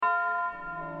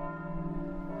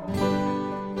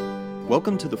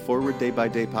Welcome to the Forward Day by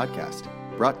Day podcast,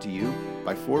 brought to you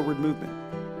by Forward Movement.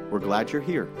 We're glad you're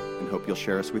here and hope you'll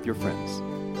share us with your friends.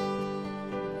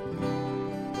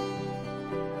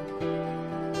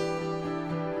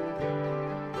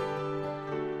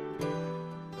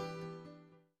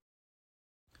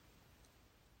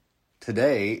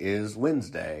 Today is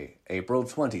Wednesday, April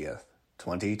 20th,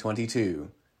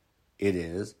 2022. It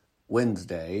is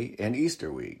Wednesday in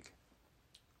Easter week.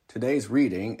 Today's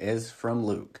reading is from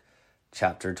Luke,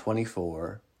 chapter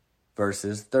 24,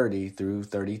 verses 30 through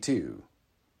 32.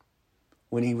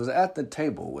 When he was at the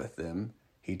table with them,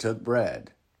 he took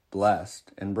bread,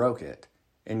 blessed and broke it,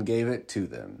 and gave it to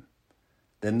them.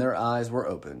 Then their eyes were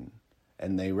opened,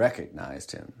 and they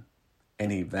recognized him, and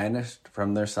he vanished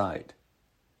from their sight.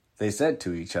 They said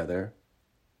to each other,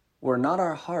 "Were not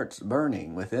our hearts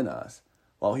burning within us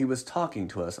while he was talking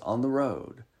to us on the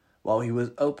road, while he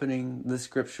was opening the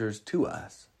scriptures to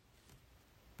us?"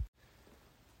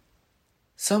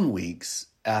 Some weeks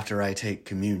after I take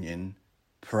communion,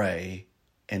 pray,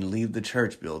 and leave the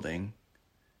church building,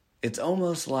 it's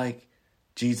almost like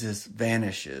Jesus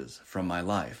vanishes from my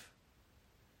life.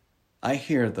 I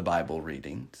hear the Bible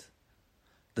readings.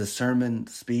 The sermon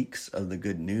speaks of the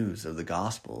good news of the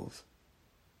Gospels.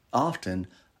 Often,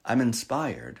 I'm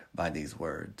inspired by these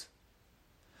words.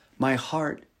 My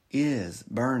heart is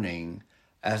burning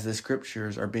as the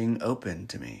scriptures are being opened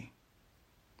to me.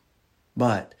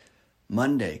 But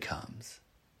Monday comes.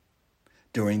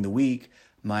 During the week,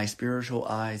 my spiritual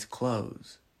eyes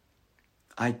close.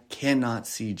 I cannot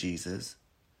see Jesus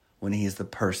when he is the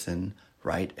person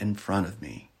right in front of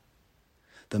me.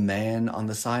 The man on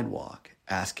the sidewalk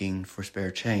asking for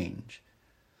spare change.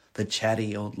 The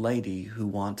chatty old lady who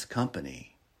wants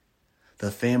company. The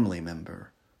family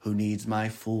member who needs my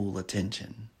full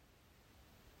attention.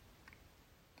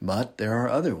 But there are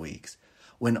other weeks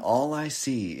when all I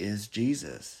see is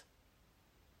Jesus.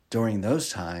 During those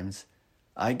times,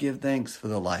 I give thanks for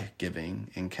the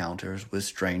life-giving encounters with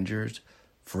strangers,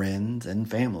 friends, and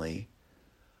family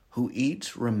who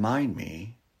each remind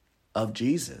me of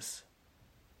Jesus.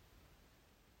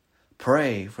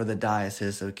 Pray for the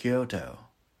Diocese of Kyoto.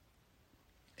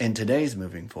 In today's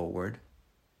moving forward,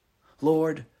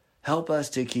 Lord, help us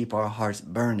to keep our hearts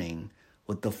burning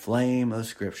with the flame of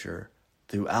Scripture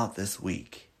throughout this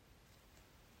week.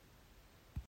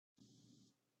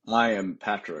 I am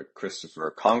Patrick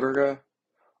Christopher Congrega,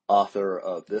 author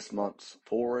of this month's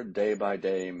Forward Day by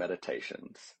Day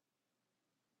Meditations.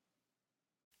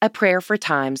 A prayer for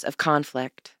times of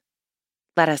conflict.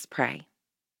 Let us pray.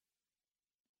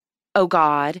 O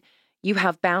God, you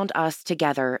have bound us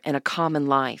together in a common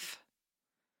life.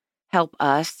 Help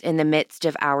us in the midst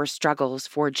of our struggles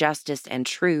for justice and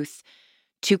truth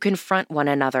to confront one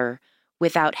another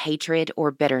without hatred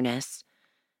or bitterness,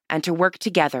 and to work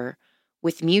together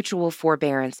with mutual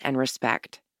forbearance and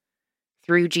respect.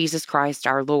 Through Jesus Christ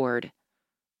our Lord.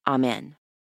 Amen.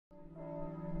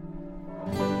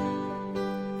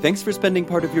 Thanks for spending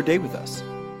part of your day with us.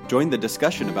 Join the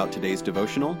discussion about today's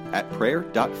devotional at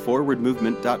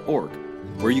prayer.forwardmovement.org,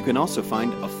 where you can also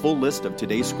find a full list of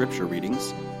today's scripture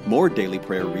readings, more daily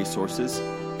prayer resources,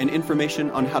 and information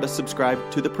on how to subscribe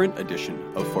to the print edition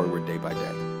of Forward Day by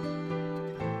Day.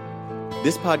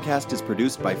 This podcast is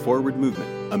produced by Forward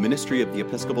Movement, a ministry of the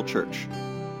Episcopal Church.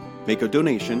 Make a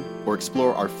donation or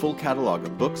explore our full catalog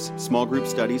of books, small group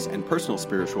studies, and personal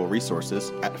spiritual resources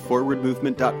at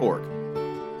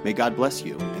forwardmovement.org. May God bless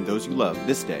you and those you love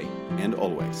this day and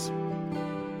always.